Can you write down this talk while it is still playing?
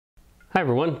Hi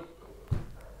everyone,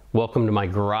 welcome to my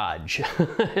garage.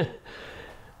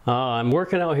 I'm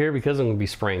working out here because I'm going to be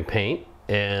spraying paint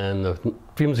and the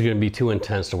fumes are going to be too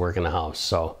intense to work in the house.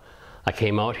 So I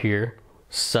came out here,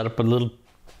 set up a little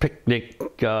picnic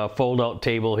fold out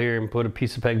table here and put a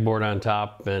piece of pegboard on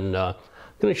top, and I'm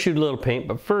going to shoot a little paint.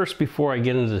 But first, before I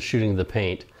get into the shooting the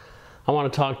paint, I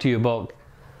want to talk to you about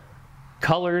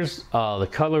colors, the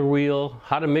color wheel,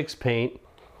 how to mix paint,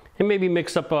 and maybe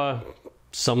mix up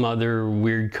some other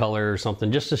weird color or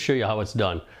something, just to show you how it's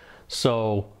done.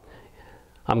 So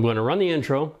I'm going to run the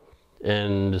intro,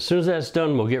 and as soon as that's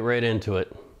done, we'll get right into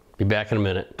it. Be back in a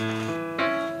minute.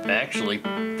 Actually,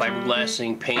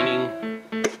 fiberglassing painting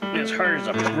as hard as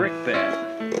a brick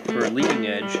bat for a leading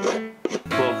edge.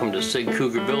 Welcome to SIG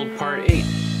Kougar Build Part 8,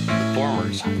 the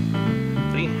formers.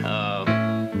 See,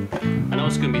 I know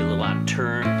it's going to be a little out of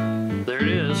turn. There it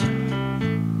is.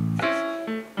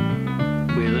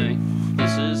 What do you think?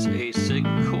 This is a SIG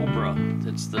Cobra.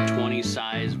 It's the 20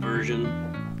 size version.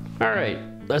 All right,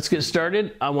 let's get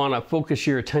started. I want to focus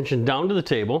your attention down to the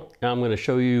table. I'm going to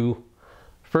show you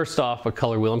first off a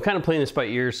color wheel. I'm kind of playing this by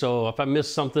ear, so if I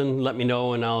miss something, let me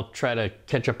know and I'll try to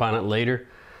catch up on it later.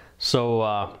 So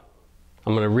I'm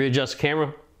going to readjust the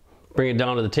camera, bring it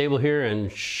down to the table here,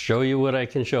 and show you what I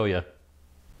can show you.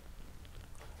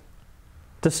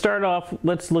 To start off,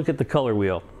 let's look at the color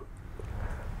wheel.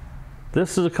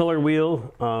 This is a color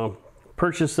wheel.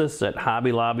 Purchase this at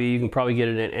Hobby Lobby. You can probably get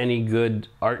it at any good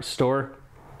art store.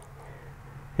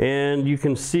 And you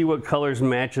can see what colors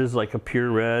matches, like a pure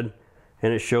red,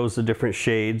 and it shows the different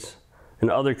shades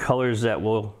and other colors that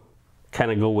will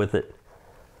kind of go with it.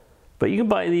 But you can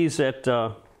buy these at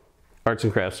arts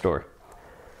and crafts store.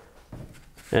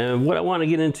 And what I want to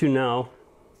get into now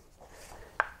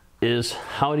is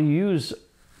how to use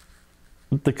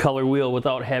the color wheel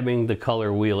without having the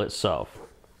color wheel itself.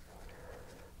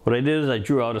 What I did is I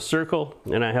drew out a circle,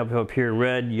 and I have up here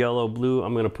red, yellow, blue.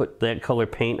 I'm going to put that color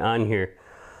paint on here.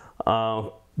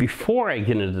 Before I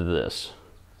get into this,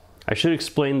 I should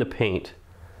explain the paint.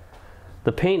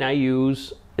 The paint I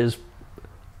use is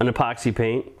an epoxy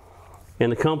paint,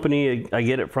 and the company I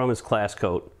get it from is Class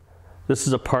Coat. This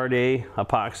is a Part A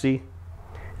epoxy,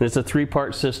 and it's a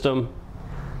 3-part system.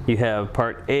 You have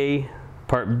Part A,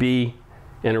 Part B,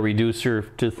 and a reducer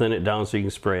to thin it down so you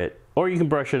can spray it. Or you can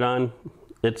brush it on,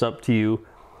 it's up to you.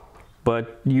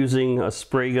 But using a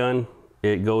spray gun,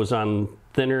 it goes on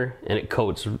thinner and it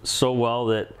coats so well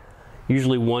that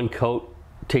usually one coat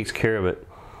takes care of it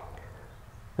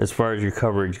as far as your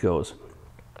coverage goes.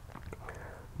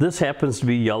 This happens to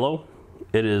be yellow.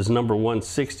 It is number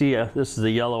 160. This is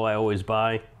the yellow I always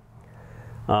buy.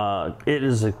 It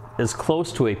is as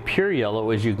close to a pure yellow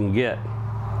as you can get.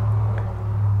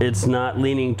 It's not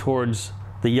leaning towards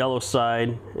the yellow side,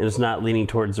 and it's not leaning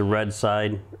towards the red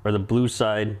side or the blue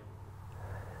side.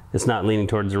 It's not leaning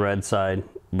towards the red side,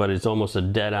 but it's almost a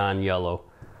dead-on yellow.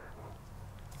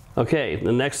 Okay,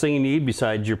 the next thing you need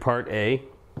besides your Part A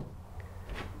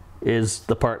is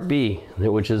the Part B,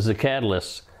 which is the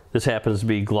catalyst. This happens to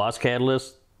be gloss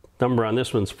catalyst. Number on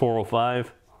this one's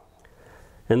 405.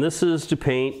 And this is to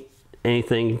paint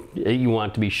anything you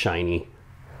want to be shiny,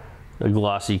 a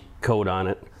glossy coat on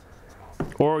it.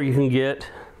 Or you can get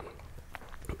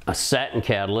a satin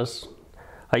catalyst.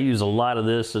 I use a lot of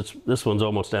this. This one's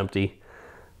almost empty.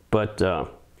 But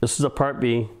this is a Part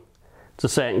B. It's a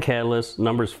satin catalyst.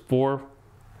 Number's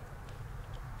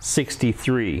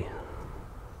 463,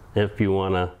 if you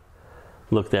want to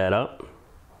look that up.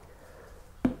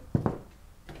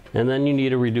 And then you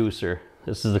need a reducer.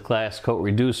 This is the Class Coat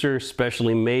reducer,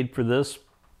 specially made for this,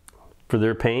 for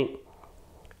their paint.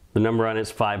 The number on it's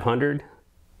 500.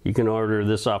 You can order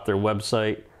this off their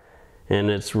website,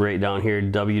 and it's right down here,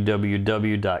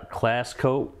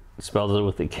 www.classcoat, spells it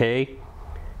with a K,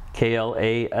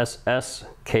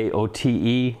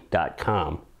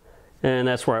 KLASSKOTE.com. And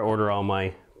that's where I order all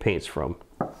my paints from.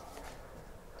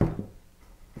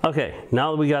 Okay, now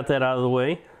that we got that out of the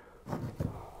way,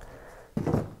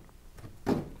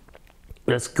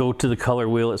 let's go to the color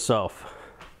wheel itself.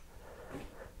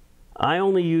 I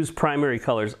only use primary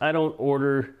colors. I don't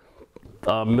order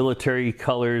military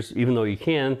colors, even though you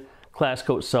can. Class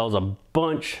Coat sells a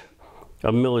bunch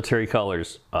of military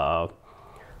colors.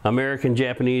 American,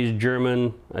 Japanese,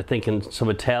 German, I think in some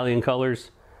Italian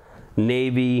colors,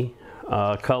 Navy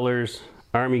colors,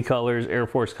 Army colors, Air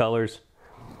Force colors.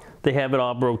 They have it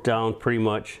all broke down pretty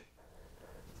much,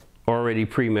 already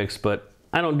pre-mixed, but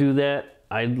I don't do that.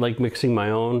 I like mixing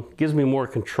my own. It gives me more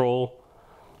control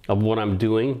of what I'm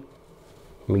doing.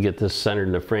 Let me get this centered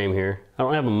in the frame here. I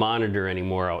don't have a monitor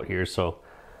anymore out here, so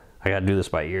I gotta do this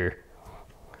by ear.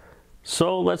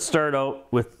 So let's start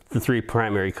out with the three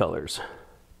primary colors.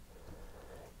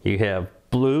 You have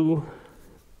blue,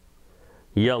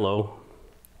 yellow,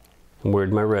 and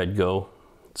where'd my red go?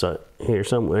 So here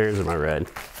somewhere is my red.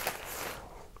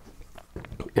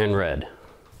 And red,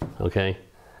 okay?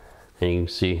 And you can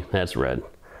see that's red.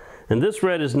 And this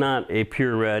red is not a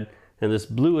pure red, and this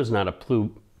blue is not a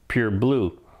pure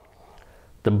blue.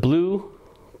 The blue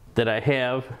that I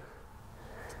have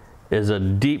is a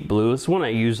deep blue. It's one I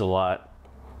use a lot,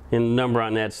 and the number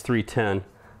on that's 310.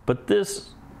 But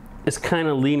this is kind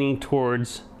of leaning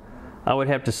towards, I would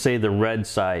have to say, the red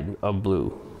side of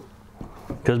blue.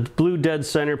 Because blue dead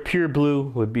center, pure blue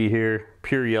would be here,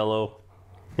 pure yellow,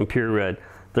 and pure red.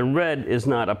 The red is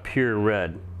not a pure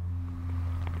red.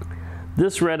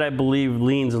 This red, I believe,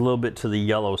 leans a little bit to the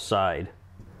yellow side.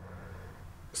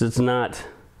 So it's not,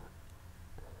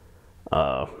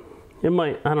 it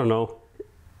might, I don't know.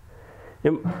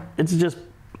 It's just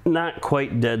not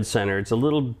quite dead center. It's a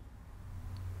little,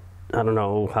 I don't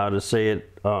know how to say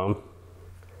it.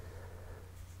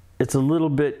 It's a little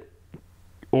bit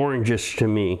orangish to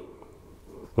me,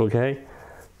 okay?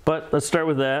 But let's start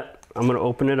with that. I'm gonna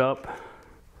open it up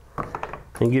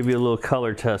and give you a little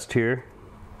color test here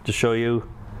to show you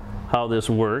how this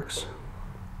works.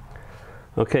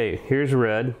 Okay, here's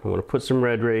red. I'm going to put some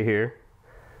red right here.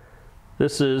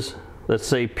 This is, let's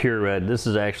say, pure red. This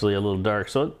is actually a little dark,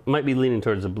 so it might be leaning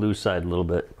towards the blue side a little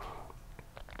bit,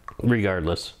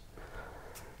 regardless.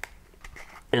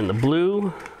 And the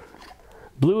blue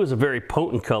is a very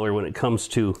potent color when it comes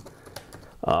to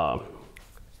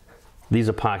these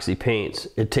epoxy paints.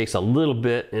 It takes a little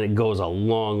bit and it goes a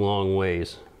long, long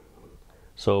ways.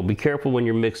 So be careful when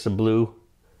you mix the blue.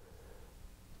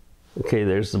 Okay,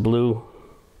 there's the blue.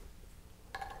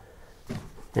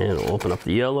 And we'll open up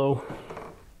the yellow.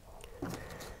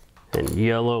 And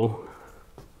yellow.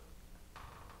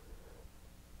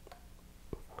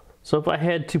 So if I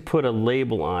had to put a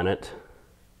label on it,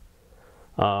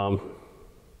 let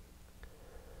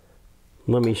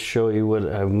me show you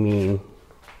what I mean.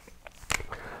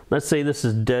 Let's say this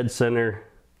is dead center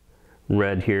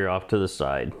red here off to the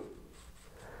side.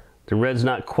 The red's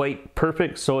not quite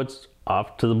perfect, so it's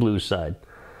off to the blue side.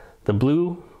 The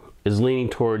blue is leaning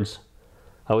towards,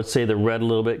 I would say, the red a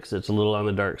little bit because it's a little on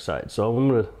the dark side. So I'm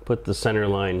going to put the center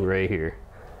line right here.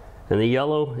 And the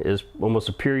yellow is almost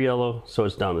a pure yellow, so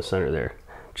it's down the center there.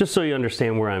 Just so you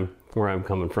understand where I'm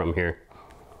coming from here.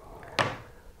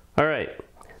 All right,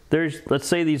 let's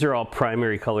say these are all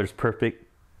primary colors, perfect,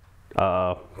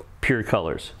 pure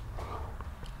colors.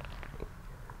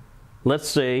 Let's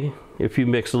say if you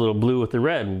mix a little blue with the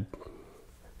red,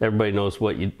 everybody knows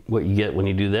what you get when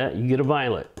you do that. You get a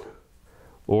violet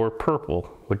or purple,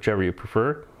 whichever you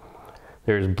prefer.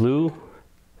 There's blue.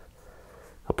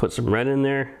 I'll put some red in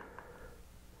there.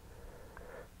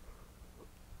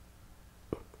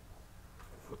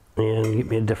 And get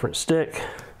me a different stick.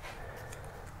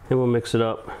 And we'll mix it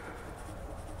up.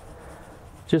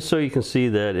 Just so you can see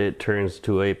that it turns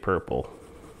to a purple.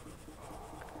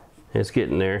 It's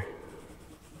getting there.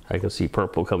 I can see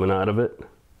purple coming out of it.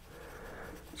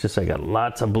 It's just I got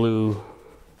lots of blue.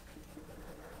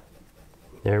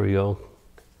 There we go.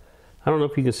 I don't know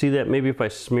if you can see that. Maybe if I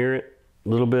smear it a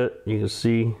little bit, you can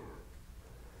see.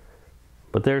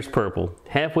 But there's purple.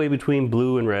 Halfway between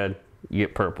blue and red, you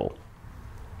get purple.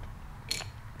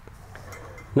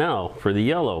 Now for the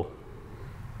yellow.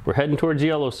 We're heading towards the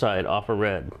yellow side off of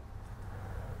red.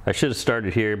 I should have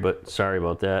started here, but sorry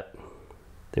about that.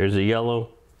 There's a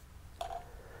yellow.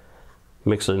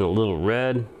 Mix in a little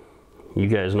red. You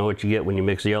guys know what you get when you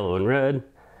mix yellow and red.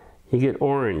 You get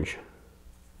orange.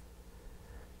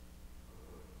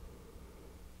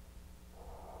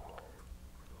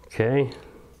 Okay.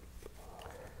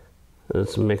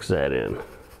 Let's mix that in.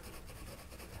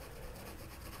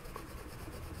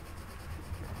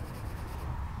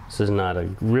 This is not a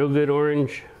real good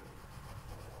orange,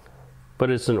 but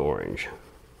it's an orange.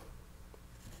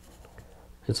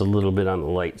 It's a little bit on the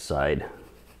light side.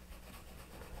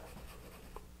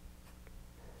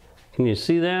 Can you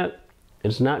see that?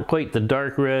 It's not quite the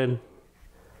dark red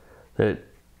that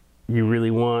you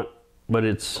really want, but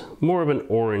it's more of an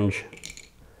orange,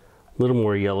 a little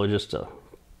more yellow just to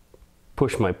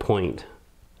push my point.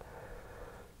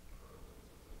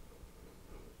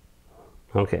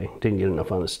 Okay, didn't get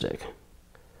enough on the stick.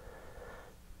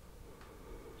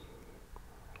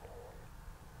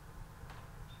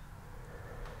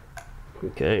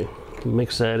 Okay,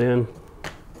 mix that in.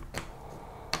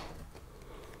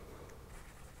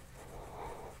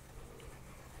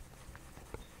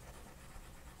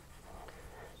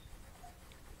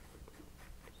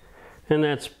 And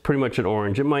that's pretty much an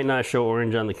orange. It might not show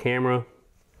orange on the camera,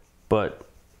 but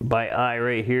by eye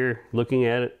right here, looking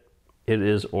at it, it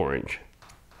is orange.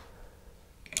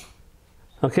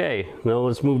 Okay, now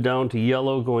let's move down to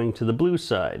yellow going to the blue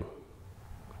side.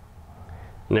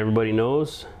 And everybody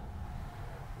knows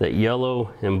that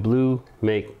yellow and blue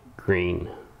make green.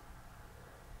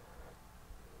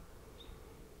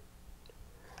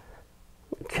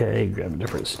 Okay, grab a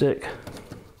different stick.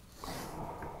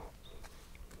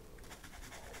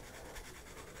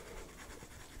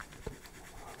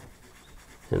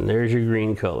 And there's your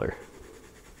green color.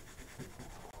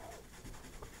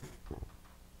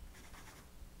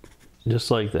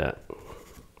 Just like that.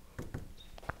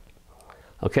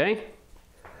 Okay?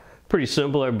 Pretty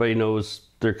simple. Everybody knows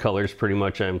their colors pretty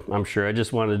much, I'm sure. I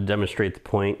just wanted to demonstrate the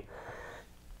point.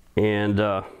 And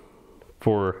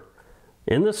for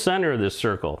in the center of this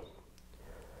circle,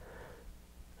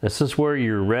 this is where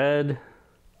your red,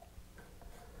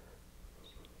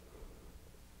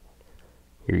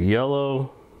 your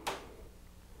yellow,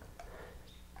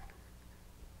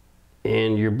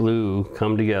 and your blue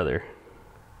come together.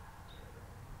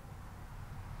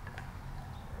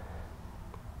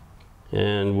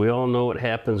 And we all know what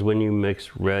happens when you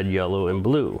mix red, yellow, and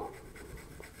blue.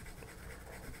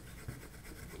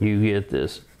 You get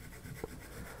this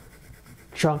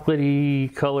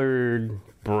chocolatey colored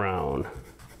brown.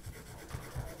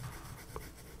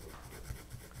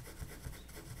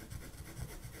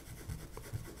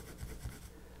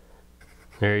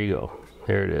 There you go.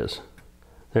 There it is.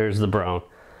 There's the brown.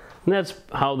 And that's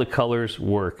how the colors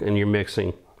work in your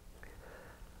mixing.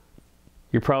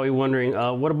 You're probably wondering,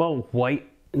 what about white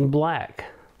and black?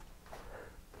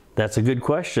 That's a good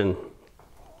question.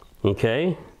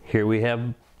 Okay, here we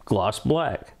have gloss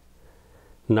black.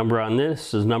 Number on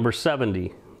this is number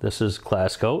 70. This is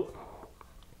class coat.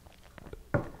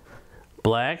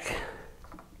 Black.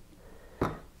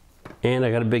 And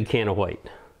I got a big can of white.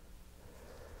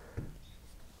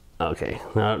 Okay,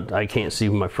 now I can't see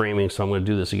my framing, so I'm going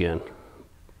to do this again.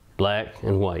 Black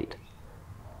and white.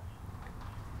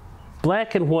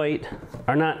 Black and white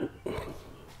are not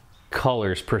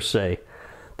colors per se.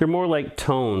 They're more like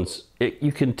tones.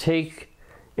 You can take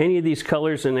any of these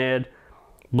colors and add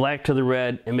black to the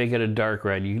red and make it a dark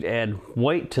red. You could add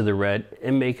white to the red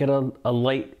and make it a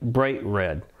light, bright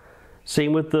red.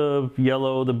 Same with the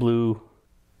yellow, the blue,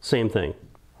 same thing.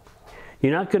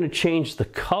 You're not going to change the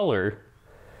color.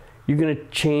 You're going to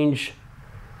change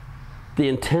the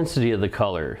intensity of the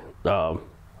color.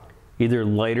 Either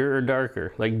lighter or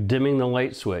darker, like dimming the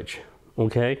light switch,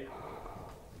 okay?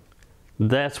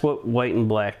 That's what white and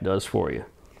black does for you.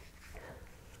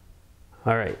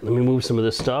 All right, let me move some of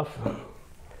this stuff.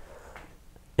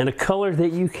 And a color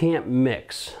that you can't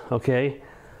mix, okay?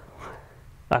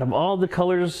 Out of all the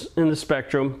colors in the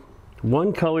spectrum,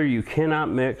 one color you cannot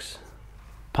mix,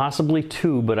 possibly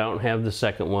two, but I don't have the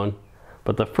second one.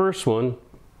 But the first one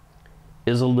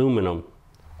is aluminum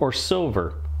or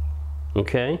silver,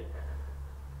 okay?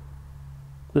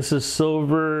 This is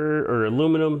silver or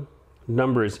aluminum,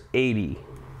 number is 80.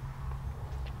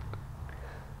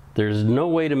 There's no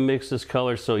way to mix this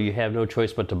color, so you have no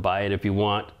choice but to buy it if you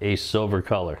want a silver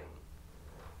color.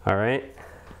 All right.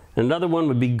 Another one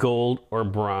would be gold or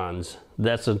bronze.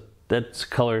 That's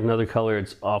color, another color.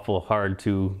 It's awful hard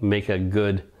to make a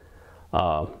good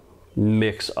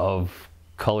mix of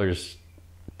colors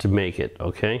to make it.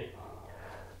 Okay.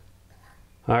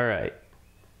 All right.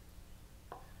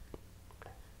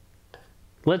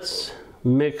 Let's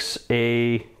mix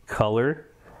a color.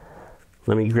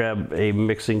 Let me grab a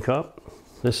mixing cup.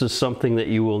 This is something that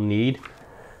you will need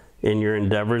in your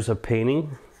endeavors of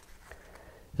painting,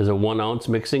 is a 1 ounce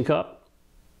mixing cup.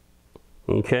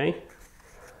 Okay.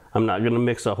 I'm not going to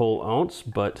mix a whole ounce,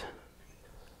 but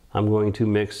I'm going to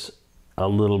mix a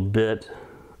little bit.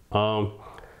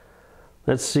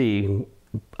 Let's see.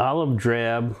 Olive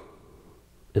drab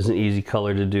is an easy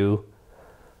color to do.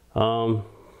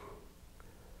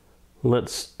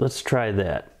 Let's try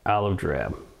that, olive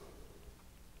drab.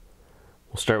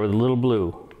 We'll start with a little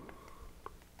blue.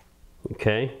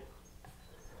 Okay.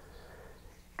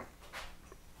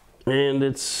 And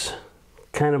it's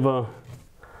kind of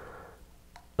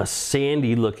a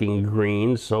sandy looking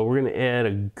green, so we're going to add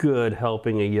a good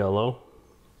helping of yellow.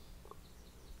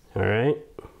 All right.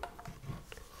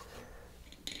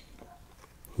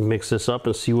 Mix this up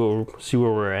and see where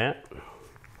we're at.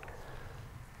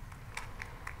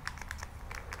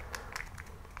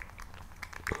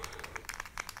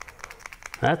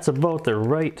 That's about the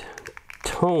right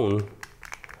tone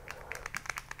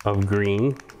of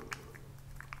green.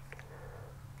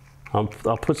 I'll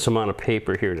put some on a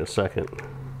paper here in a second.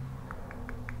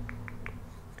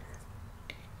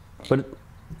 But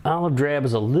olive drab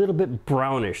is a little bit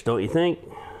brownish, don't you think?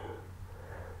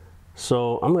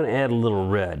 So I'm going to add a little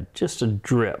red, just a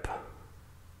drip,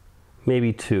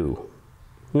 maybe 2.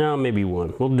 No, maybe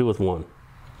 1. We'll do with 1.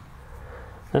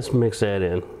 Let's mix that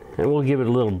in, and we'll give it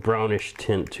a little brownish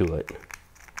tint to it.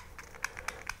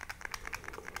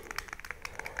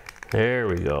 There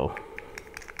we go.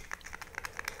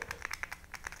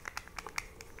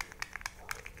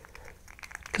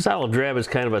 Because olive drab is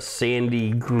kind of a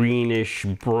sandy, greenish,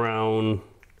 brown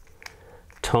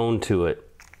tone to it.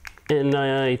 And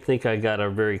I think I got a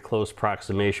very close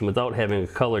approximation without having a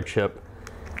color chip.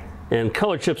 And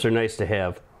color chips are nice to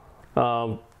have.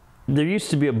 There used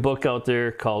to be a book out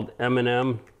there called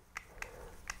M&M.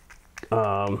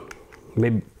 And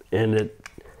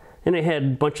it had a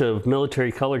bunch of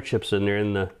military color chips in there.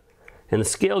 And the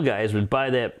scale guys would buy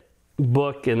that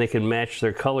book, and they could match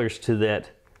their colors to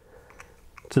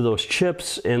those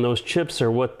chips. And those chips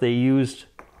are what they used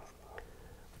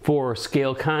for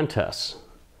scale contests.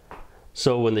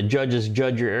 So when the judges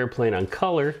judge your airplane on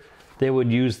color, they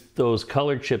would use those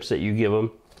color chips that you give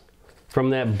them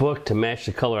from that book to match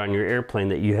the color on your airplane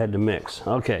that you had to mix.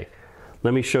 Okay,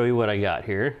 let me show you what I got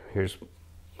here. Let's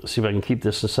see if I can keep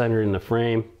this center in the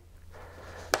frame.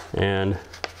 And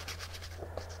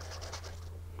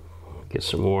get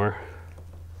some more.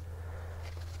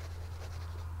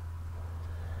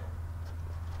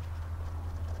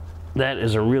 That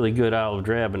is a really good olive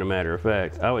drab, as a matter of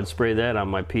fact. I would spray that on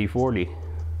my P40.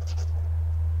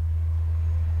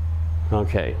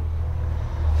 Okay.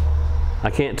 I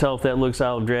can't tell if that looks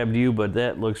olive drab to you, but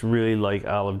that looks really like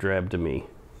olive drab to me.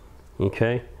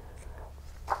 Okay.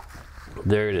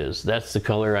 There it is. That's the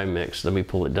color I mixed. Let me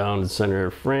pull it down to the center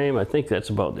of the frame. I think that's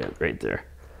about that right there.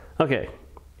 Okay.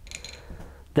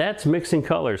 That's mixing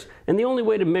colors. And the only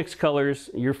way to mix colors,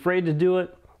 you're afraid to do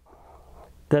it,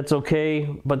 that's okay,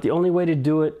 but the only way to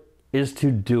do it is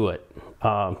to do it.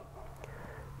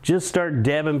 Just start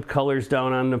dabbing colors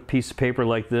down on a piece of paper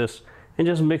like this and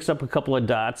just mix up a couple of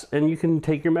dots, and you can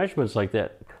take your measurements like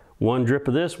that. 1 drip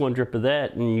of this, 1 drip of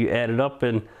that, and you add it up,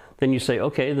 and then you say,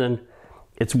 okay, then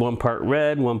it's 1 part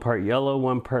red, 1 part yellow,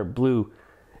 1 part blue,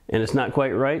 and it's not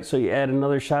quite right, so you add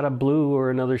another shot of blue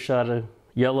or another shot of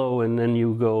yellow, and then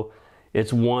you go,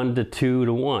 it's 1 to 2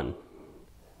 to 1.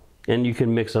 And you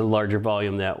can mix a larger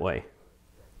volume that way.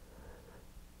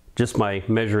 Just by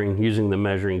measuring, using the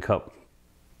measuring cup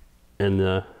and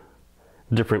the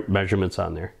different measurements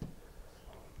on there.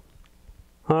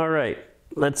 All right,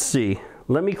 let's see.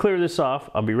 Let me clear this off.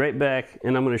 I'll be right back,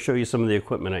 and I'm going to show you some of the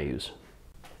equipment I use.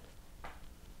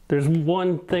 There's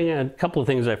one thing, a couple of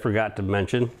things I forgot to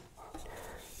mention.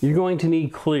 You're going to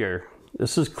need clear.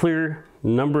 This is clear,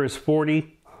 number is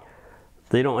 40.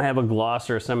 They don't have a gloss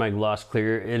or a semi-gloss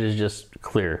clear, it is just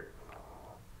clear.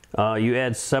 You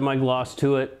add semi-gloss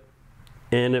to it,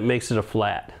 and it makes it a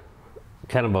flat.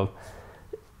 Kind of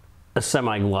a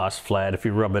semi-gloss flat if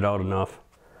you rub it out enough.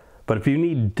 But if you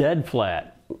need dead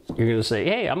flat, you're going to say,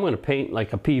 hey, I'm going to paint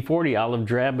like a P40 olive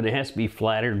drab, and it has to be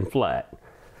flatter than flat.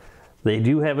 They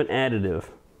do have an additive.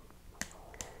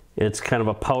 It's kind of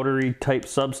a powdery type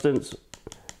substance.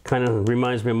 Kind of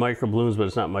reminds me of microbloons, but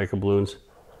it's not microbloons.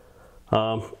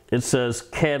 It says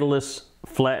Catalyst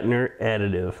Flattener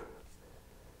Additive.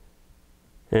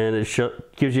 And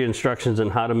it gives you instructions on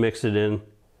how to mix it in.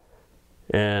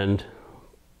 And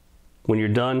when you're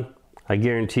done, I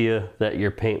guarantee you that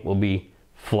your paint will be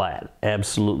flat,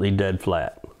 absolutely dead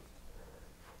flat.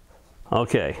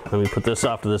 Okay, let me put this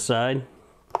off to the side.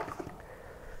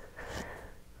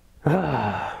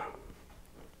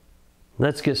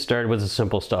 Let's get started with the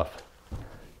simple stuff.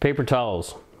 Paper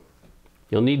towels.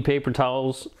 You'll need paper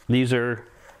towels. These are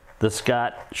the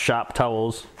Scott shop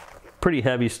towels. Pretty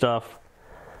heavy stuff.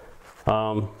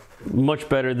 Much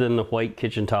better than the white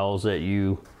kitchen towels that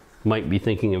you might be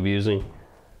thinking of using.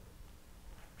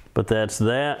 But that's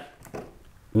that.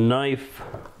 Knife,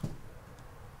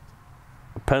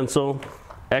 pencil,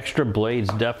 extra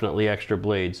blades, definitely extra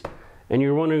blades. And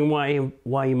you're wondering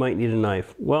why you might need a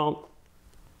knife. Well,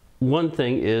 one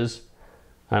thing is,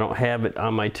 I don't have it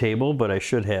on my table, but I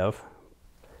should have,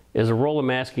 is a roll of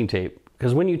masking tape.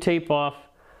 Because when you tape off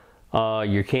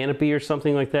your canopy or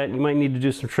something like that, you might need to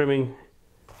do some trimming,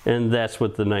 and that's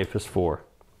what the knife is for.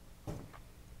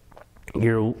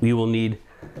 You will need,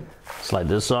 slide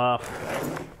this off,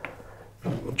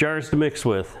 jars to mix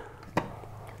with.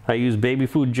 I use baby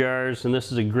food jars, and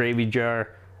this is a gravy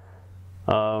jar.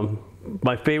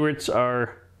 My favorites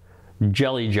are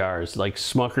jelly jars, like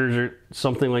Smucker's or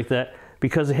something like that,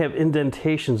 because they have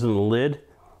indentations in the lid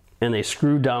and they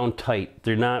screw down tight.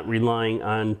 They're not relying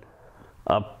on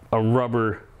a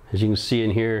rubber, as you can see in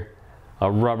here,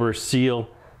 a rubber seal.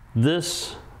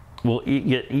 This will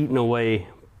get eaten away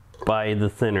by the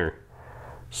thinner.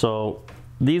 So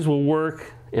these will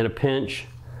work in a pinch,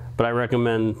 but I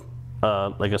recommend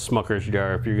like a Smucker's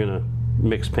jar if you're gonna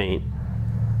mix paint.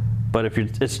 But if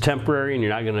it's temporary and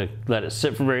you're not gonna let it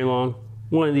sit for very long,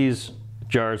 one of these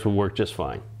jars will work just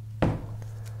fine.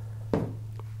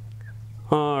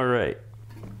 All right,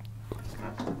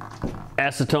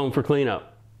 acetone for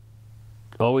cleanup.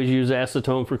 Always use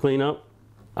acetone for cleanup.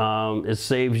 It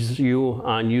saves you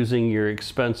on using your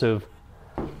expensive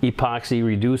epoxy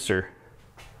reducer.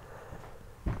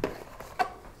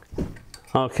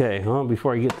 Okay, well,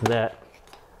 before I get to that,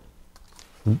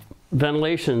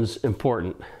 ventilation's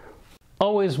important.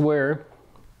 Always wear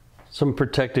some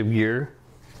protective gear.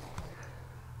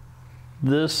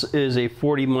 This is a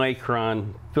 40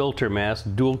 micron filter mask,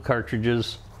 dual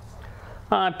cartridges.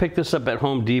 I picked this up at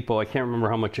Home Depot. I can't remember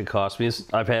how much it cost me.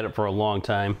 I've had it for a long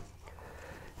time.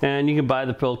 And you can buy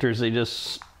the filters, they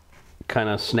just kind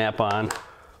of snap on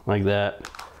like that.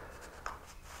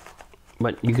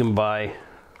 But you can buy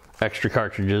extra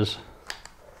cartridges.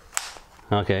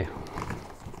 Okay.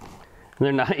 And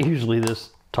they're not usually this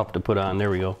tough to put on.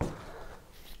 There we go.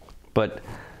 But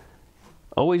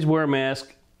always wear a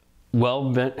mask.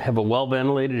 Have a well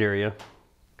ventilated area.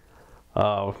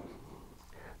 Not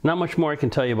much more I can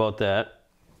tell you about that,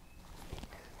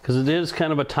 because it is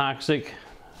kind of a toxic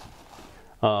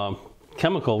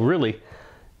chemical, really,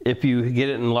 if you get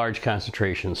it in large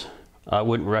concentrations. I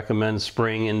wouldn't recommend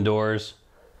spraying indoors.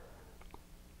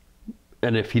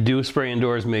 And if you do spray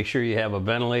indoors, make sure you have a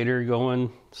ventilator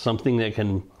going, something that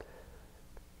can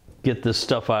get this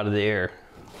stuff out of the air.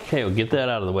 Okay, we'll get that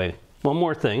out of the way. One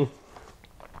more thing.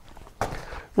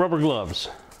 Rubber gloves.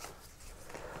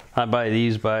 I buy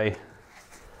these by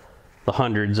the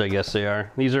hundreds, I guess they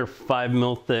are. These are 5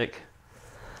 mil thick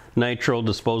nitrile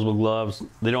disposable gloves.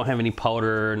 They don't have any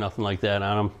powder or nothing like that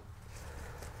on them.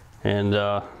 And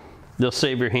they'll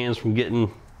save your hands from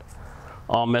getting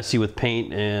all messy with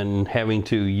paint and having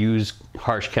to use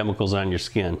harsh chemicals on your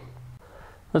skin.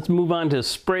 Let's move on to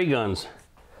spray guns.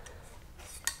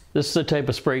 This is the type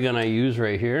of spray gun I use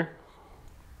right here.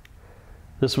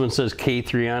 This one says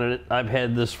K3 on it. I've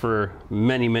had this for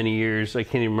many, many years. I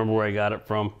can't even remember where I got it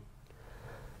from.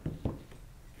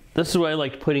 This is what I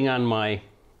like putting on my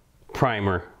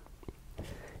primer.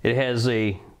 It has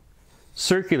a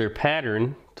circular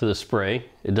pattern to the spray.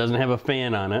 It doesn't have a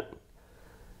fan on it.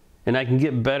 And I can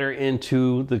get better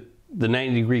into the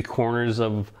 90-degree corners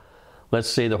of, let's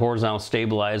say, the horizontal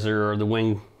stabilizer or the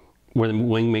wing, where the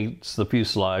wing meets the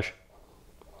fuselage.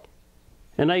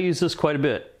 And I use this quite a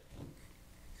bit.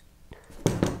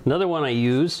 Another one I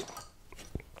use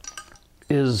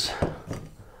is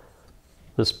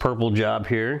this purple job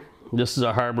here. This is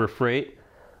a Harbor Freight.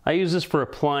 I use this for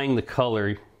applying the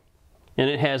color, and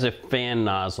it has a fan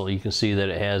nozzle. You can see that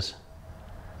it has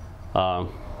the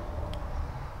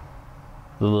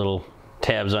little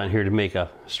tabs on here to make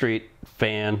a straight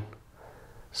fan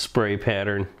spray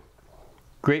pattern.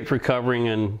 Great for covering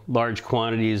in large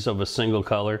quantities of a single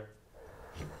color.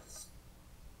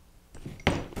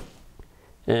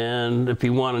 And if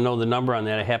you want to know the number on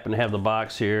that, I happen to have the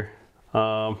box here.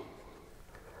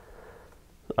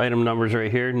 Item numbers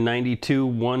right here,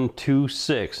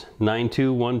 92126.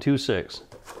 92126.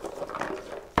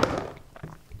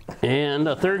 And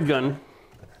a third gun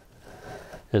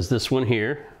is this one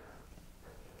here.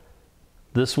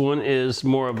 This one is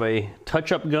more of a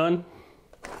touch-up gun.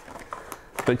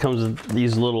 It comes with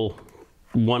these little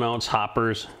 1-ounce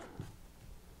hoppers.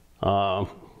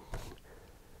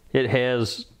 It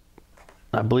has,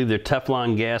 I believe they're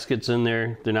Teflon gaskets in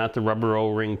there. They're not the rubber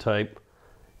O-ring type.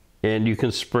 And you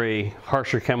can spray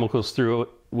harsher chemicals through it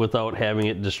without having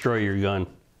it destroy your gun.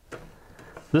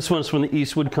 This one's from the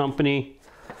Eastwood Company.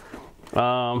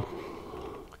 Let's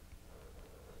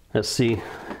see.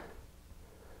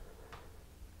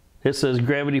 It says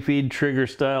gravity feed trigger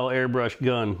style airbrush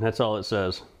gun. That's all it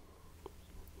says.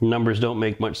 Numbers don't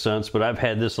make much sense, but I've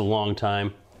had this a long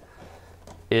time.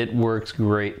 It works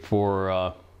great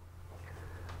for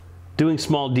doing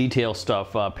small detail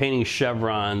stuff, painting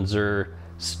chevrons or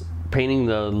painting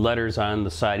the letters on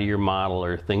the side of your model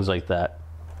or things like that.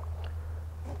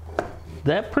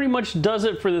 That pretty much does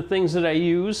it for the things that I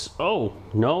use. Oh,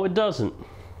 no it doesn't.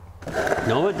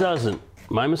 No it doesn't.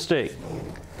 My mistake.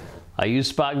 I use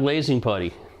spot glazing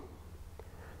putty.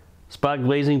 Spot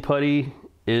glazing putty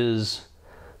is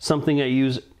something I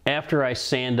use after I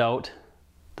sand out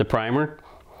the primer.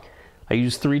 I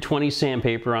use 320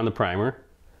 sandpaper on the primer.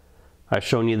 I've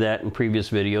shown you that in previous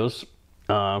videos.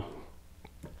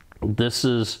 This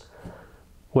is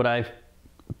what I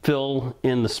fill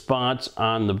in the spots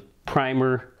on the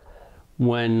primer.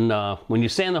 When you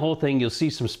sand the whole thing, you'll see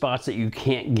some spots that you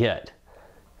can't get,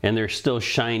 and they're still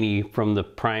shiny from the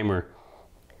primer.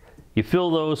 You fill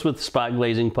those with spot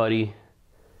glazing putty,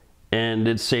 and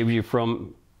it saves you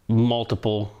from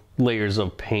multiple layers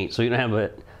of paint. So you don't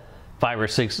have 5 or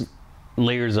 6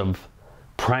 layers of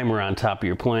primer on top of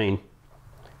your plane.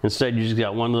 Instead, you just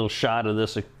got one little shot of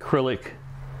this acrylic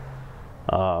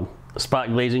spot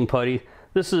glazing putty.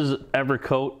 This is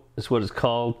Evercoat, is what it's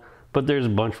called, but there's a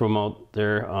bunch of them out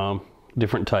there,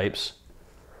 different types.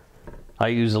 I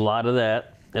use a lot of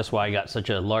that. That's why I got such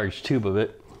a large tube of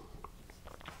it.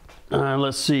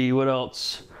 Let's see, what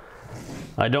else?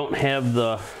 I don't have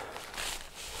the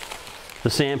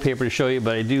sandpaper to show you,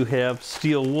 but I do have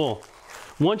steel wool.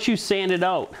 Once you sand it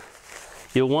out,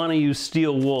 you'll want to use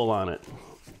steel wool on it,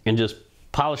 and just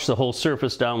polish the whole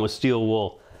surface down with steel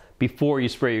wool before you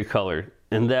spray your color,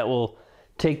 and that will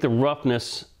take the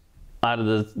roughness out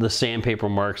of the sandpaper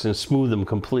marks and smooth them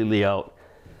completely out.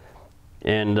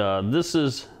 And this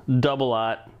is double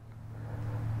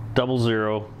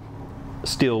 0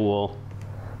 steel wool.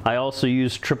 I also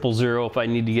use 000 if I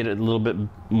need to get it a little bit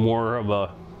more of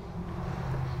a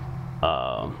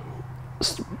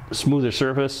smoother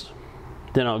surface.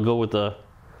 Then I'll go with a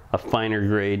finer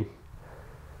grade.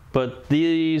 But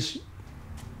these,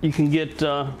 you can get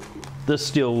this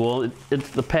steel wool.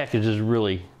 The package is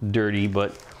really dirty,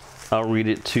 but I'll read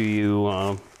it to you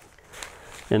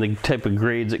and the type of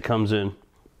grades it comes in.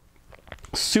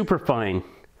 Super fine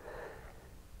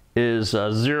is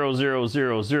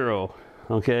 0000,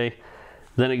 okay?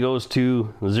 Then it goes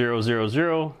to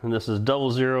 000, and this is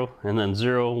 00, and then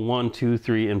 0, 1, 2,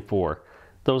 3, and 4.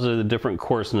 Those are the different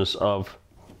coarseness of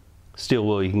steel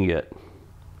wool you can get.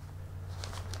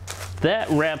 That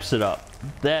wraps it up.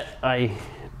 That, I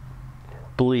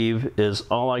believe, is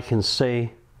all I can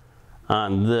say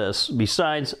on this.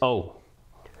 Besides, oh,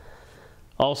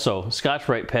 also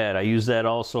Scotch-Brite pad. I use that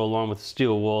also along with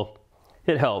steel wool.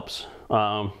 It helps.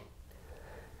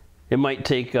 It might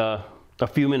take a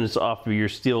few minutes off of your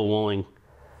steel wooling,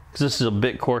 because this is a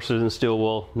bit coarser than steel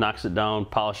wool. Knocks it down,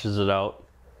 polishes it out.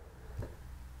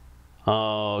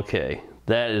 Okay,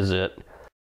 that is it.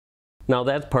 Now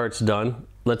that part's done,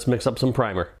 let's mix up some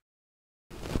primer.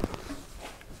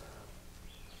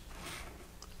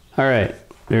 Alright,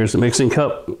 there's the mixing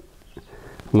cup. I'm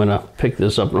going to pick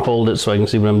this up and hold it so I can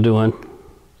see what I'm doing.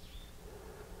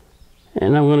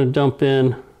 And I'm going to dump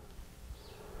in,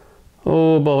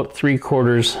 about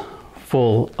 3/4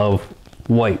 full of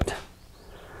white.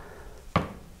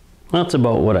 That's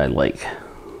about what I like.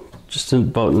 Just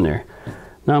about in there.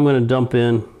 Now I'm going to dump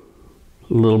in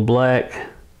a little black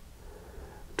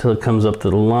until it comes up to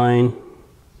the line.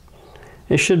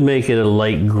 It should make it a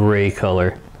light gray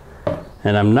color.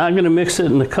 And I'm not going to mix it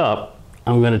in the cup.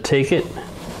 I'm going to take it,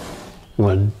 I'm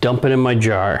going to dump it in my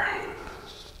jar.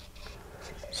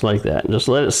 Just like that. Just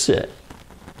let it sit.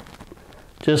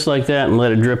 Just like that, and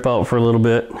let it drip out for a little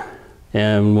bit.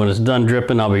 And when it's done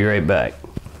dripping, I'll be right back.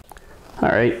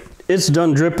 Alright, it's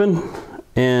done dripping,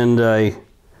 and I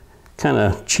kind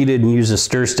of cheated and used a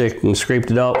stir stick and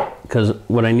scraped it out, because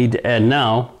what I need to add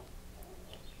now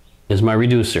is my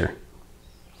reducer.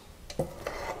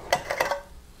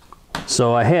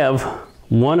 So I have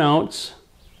 1 ounce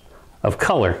of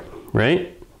color,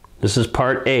 right? This is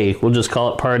part A. We'll just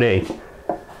call it part A.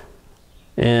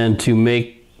 And to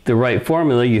make the right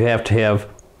formula, you have to have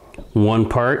 1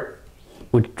 part,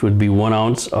 which would be 1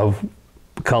 ounce of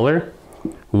color,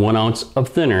 1 ounce of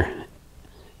thinner,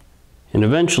 and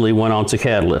eventually 1 ounce of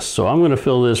catalyst. So I'm going to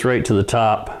fill this right to the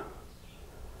top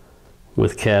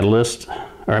with catalyst,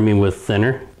 or I mean with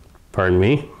thinner, pardon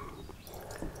me.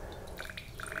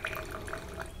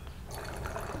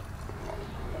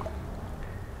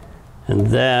 And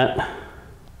that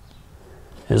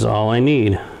is all I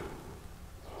need.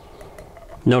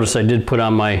 Notice I did put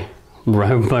on my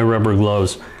rubber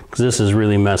gloves, because this is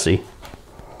really messy.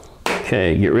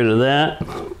 Okay, get rid of that.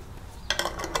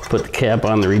 Put the cap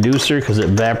on the reducer, because it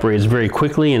evaporates very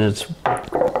quickly and it's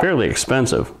fairly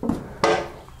expensive.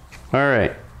 All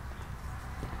right.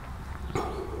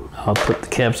 I'll put the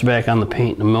caps back on the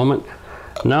paint in a moment.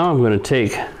 Now I'm going to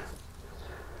take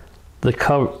the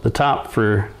top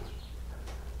for,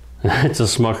 it's a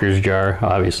Smucker's jar,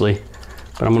 obviously,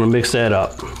 but I'm going to mix that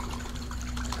up.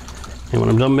 And when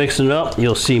I'm done mixing it up,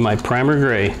 you'll see my primer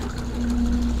gray.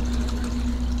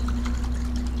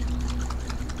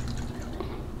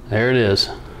 There it is.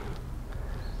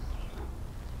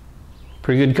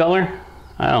 Pretty good color?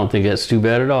 I don't think that's too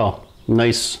bad at all.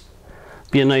 Nice,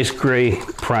 be a nice gray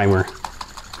primer.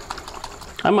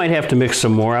 I might have to mix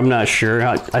some more. I'm not sure.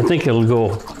 I think it'll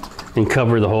go and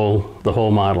cover the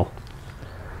whole model.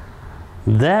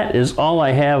 That is all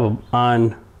I have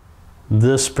on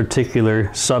this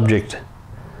particular subject.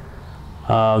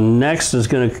 Next is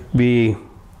going to be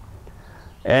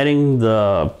adding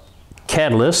the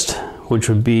catalyst, which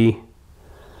would be,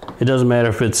 it doesn't matter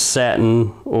if it's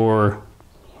satin or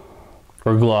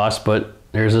gloss, but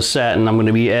there's a satin. I'm going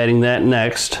to be adding that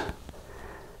next.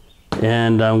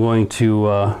 And I'm going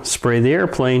to spray the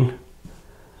airplane.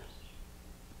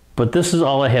 But this is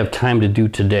all I have time to do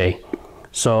today.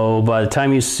 So by the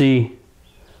time you see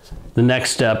the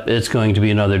next step, it's going to be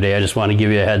another day. I just want to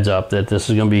give you a heads up that this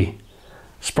is going to be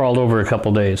sprawled over a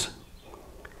couple days.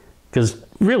 Because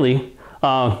really,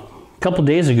 a couple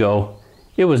days ago,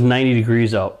 it was 90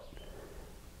 degrees out.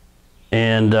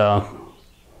 And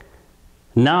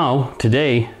now,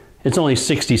 today, it's only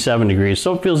 67 degrees,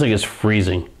 so it feels like it's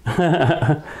freezing.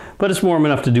 But it's warm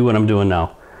enough to do what I'm doing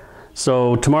now.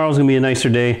 So tomorrow's gonna be a nicer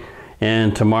day,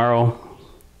 and tomorrow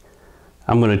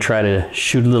I'm gonna try to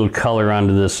shoot a little color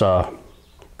onto this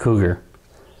Kougar.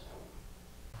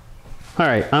 All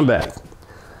right, I'm back.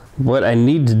 What I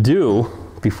need to do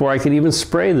before I can even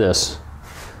spray this,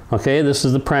 okay, this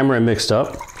is the primer I mixed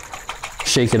up.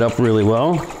 Shake it up really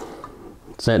well.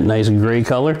 It's that nice gray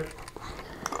color.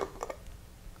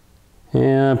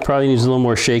 Yeah, probably needs a little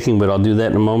more shaking, but I'll do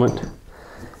that in a moment.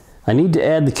 I need to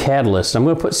add the catalyst. I'm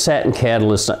going to put satin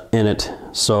catalyst in it.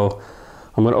 So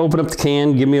I'm going to open up the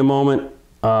can, give me a moment,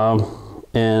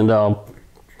 and I'll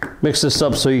mix this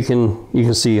up so you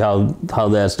can see how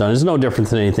that's done. It's no different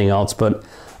than anything else, but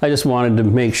I just wanted to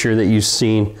make sure that you've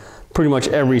seen pretty much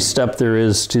every step there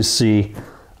is to see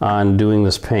on doing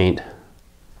this paint.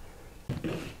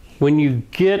 When you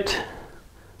get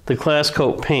the Class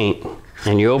Coat paint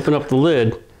and you open up the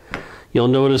lid, you'll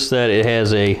notice that it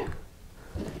has a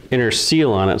inner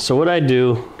seal on it. So what I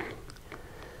do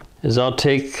is I'll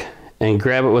take and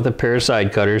grab it with a pair of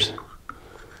side cutters,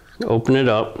 open it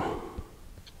up,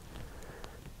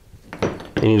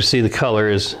 and you see the color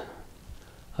is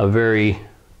a very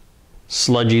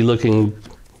sludgy looking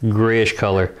grayish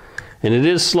color. And it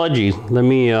is sludgy. Let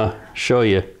me show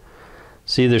you.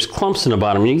 See, there's clumps in the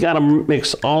bottom. You got to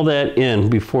mix all that in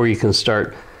before you can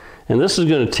start. And this is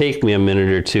going to take me a minute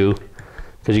or two,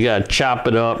 because you got to chop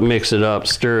it up, mix it up,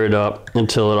 stir it up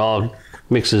until it all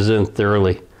mixes in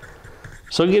thoroughly.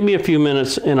 So give me a few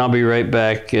minutes and I'll be right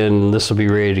back, and this will be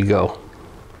ready to go.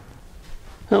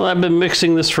 Well, I've been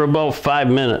mixing this for about 5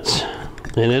 minutes,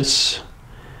 and it's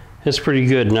pretty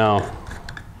good now.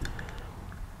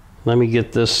 Let me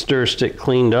get this stir stick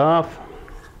cleaned off,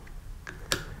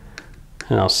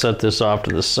 and I'll set this off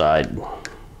to the side.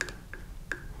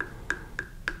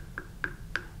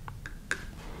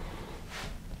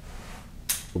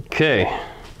 Okay,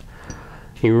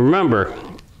 you remember,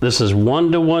 this is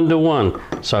 1 to 1 to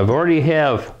 1. So I've already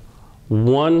have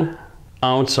 1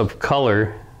 ounce of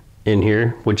color in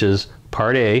here, which is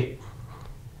part A.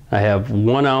 I have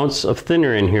 1 ounce of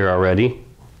thinner in here already.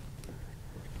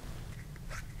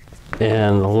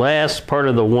 And the last part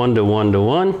of the 1 to 1 to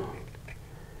 1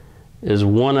 is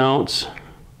 1 ounce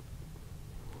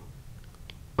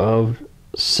of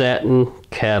satin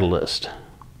catalyst.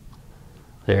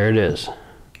 There it is.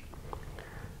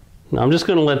 Now I'm just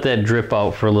going to let that drip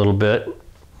out for a little bit,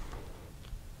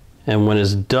 and when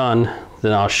it's done,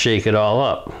 then I'll shake it all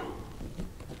up.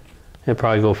 It'd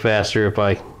probably go faster if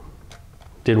I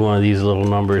did one of these little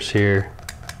numbers here.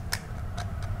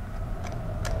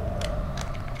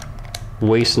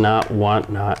 Waste not, want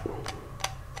not,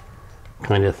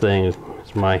 kind of thing,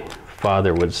 as my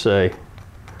father would say.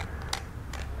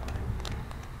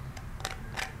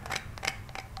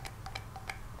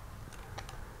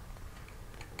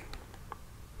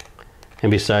 And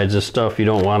besides this stuff, you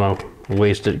don't want to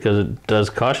waste it because it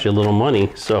does cost you a little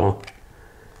money. So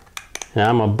yeah,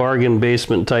 I'm a bargain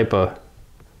basement type of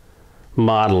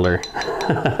modeler.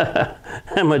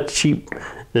 I'm the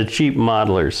cheap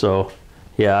modeler. So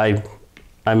yeah,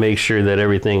 I make sure that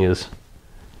everything is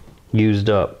used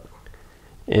up.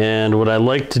 And what I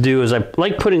like to do is I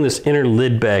like putting this inner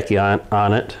lid back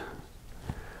on it.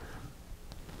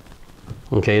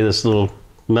 Okay, this little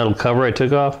metal cover I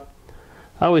took off.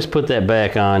 I always put that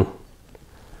back on.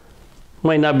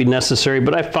 Might not be necessary,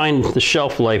 but I find the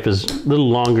shelf life is a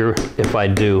little longer if I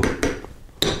do.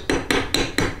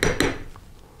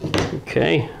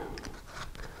 Okay.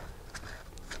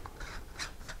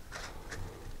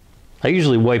 I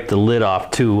usually wipe the lid off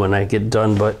too when I get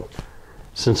done, but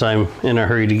since I'm in a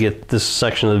hurry to get this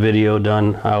section of the video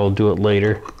done, I will do it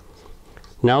later.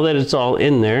 Now that it's all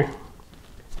in there,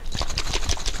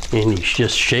 and you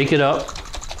just shake it up,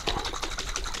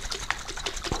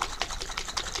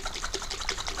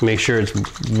 Make sure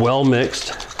it's well mixed.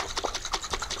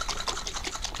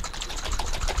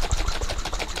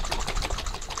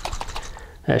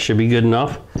 That should be good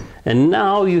enough. And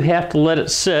now you have to let it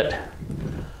sit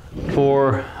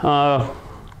for about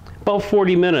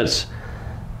 40 minutes.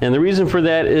 And the reason for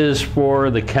that is for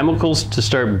the chemicals to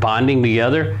start bonding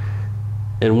together.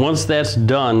 And once that's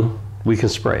done, we can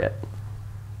spray it.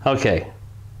 Okay,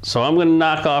 so I'm gonna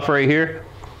knock off right here,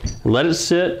 let it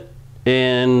sit.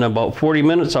 In about 40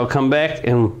 minutes, I'll come back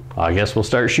and I guess we'll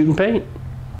start shooting paint.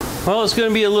 Well, it's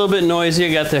gonna be a little bit noisy.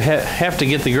 I got to have to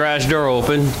get the garage door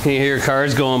open. You hear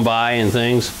cars going by and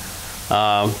things.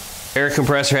 Air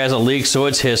compressor has a leak, so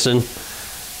it's hissing.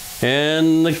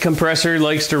 And the compressor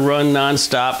likes to run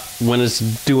non-stop when it's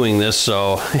doing this,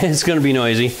 so it's gonna be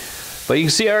noisy. But you can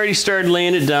see I already started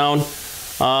laying it down.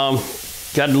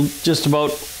 Got just about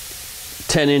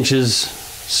 10 inches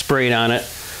sprayed on it.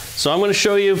 So I'm gonna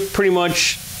show you pretty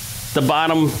much the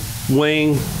bottom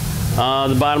wing,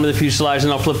 the bottom of the fuselage,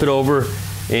 and I'll flip it over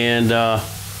and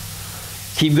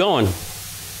keep going.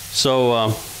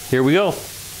 So here we go.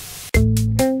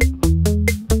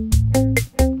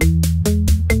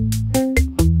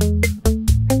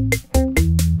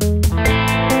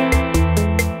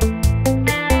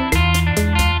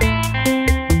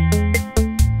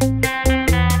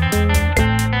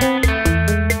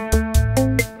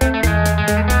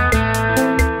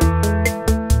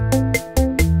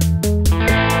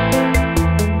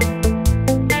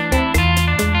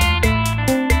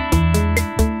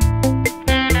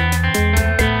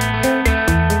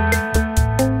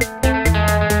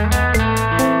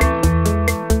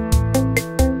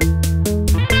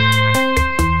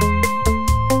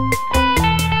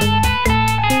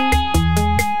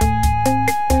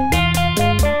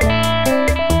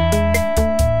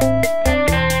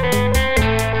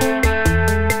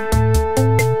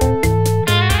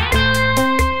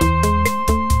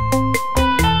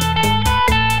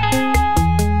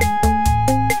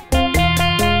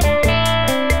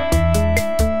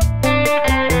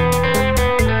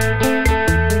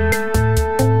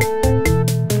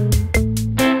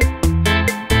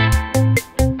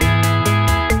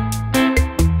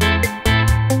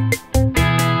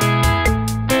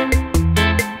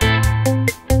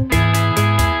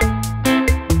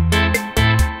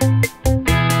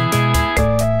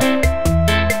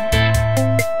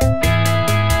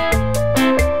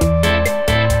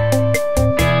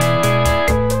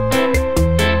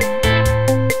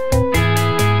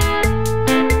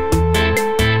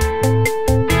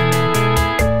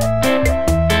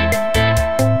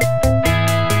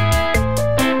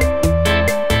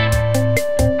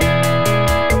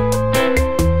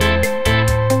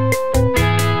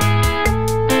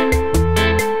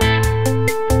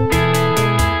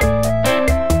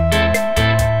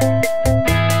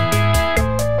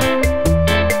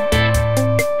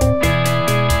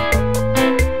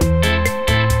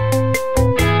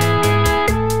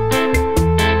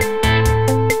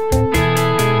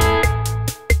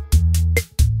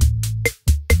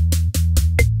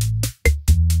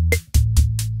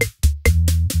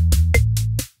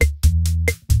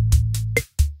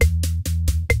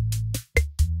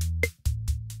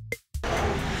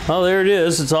 Well, there it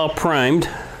is. It's all primed.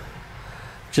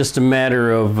 Just a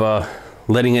matter of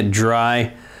letting it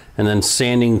dry and then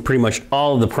sanding pretty much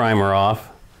all of the primer off.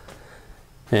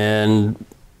 And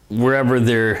wherever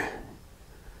there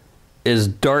is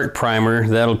dark primer,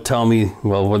 that'll tell me,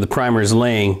 well, where the primer is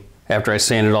laying after I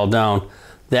sand it all down.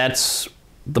 That's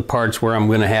the parts where I'm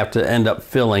going to have to end up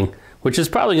filling, which is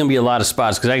probably going to be a lot of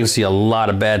spots because I can see a lot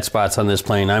of bad spots on this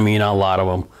plane. I mean, a lot of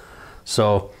them.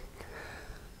 So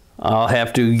I'll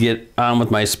have to get on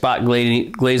with my spot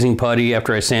glazing putty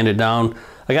after I sand it down.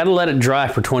 I got to let it dry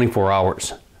for 24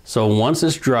 hours. So once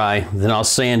it's dry, then I'll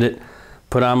sand it,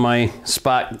 put on my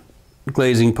spot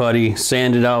glazing putty,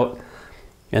 sand it out,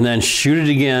 and then shoot it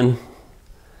again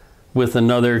with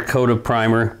another coat of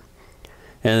primer,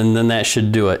 and then that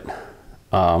should do it.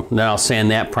 Then I'll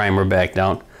sand that primer back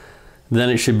down.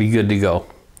 Then it should be good to go.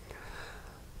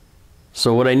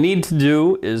 So what I need to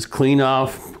do is clean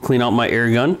out my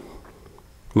air gun,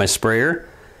 my sprayer,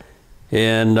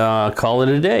 and call it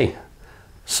a day.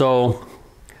 So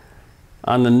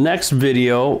on the next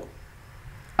video,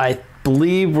 I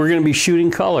believe we're going to be shooting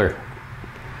color.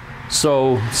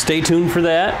 So stay tuned for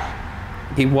that.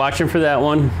 Keep watching for that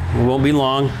one. It won't be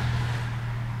long.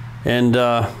 And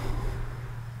have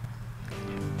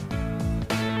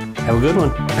a good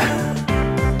one.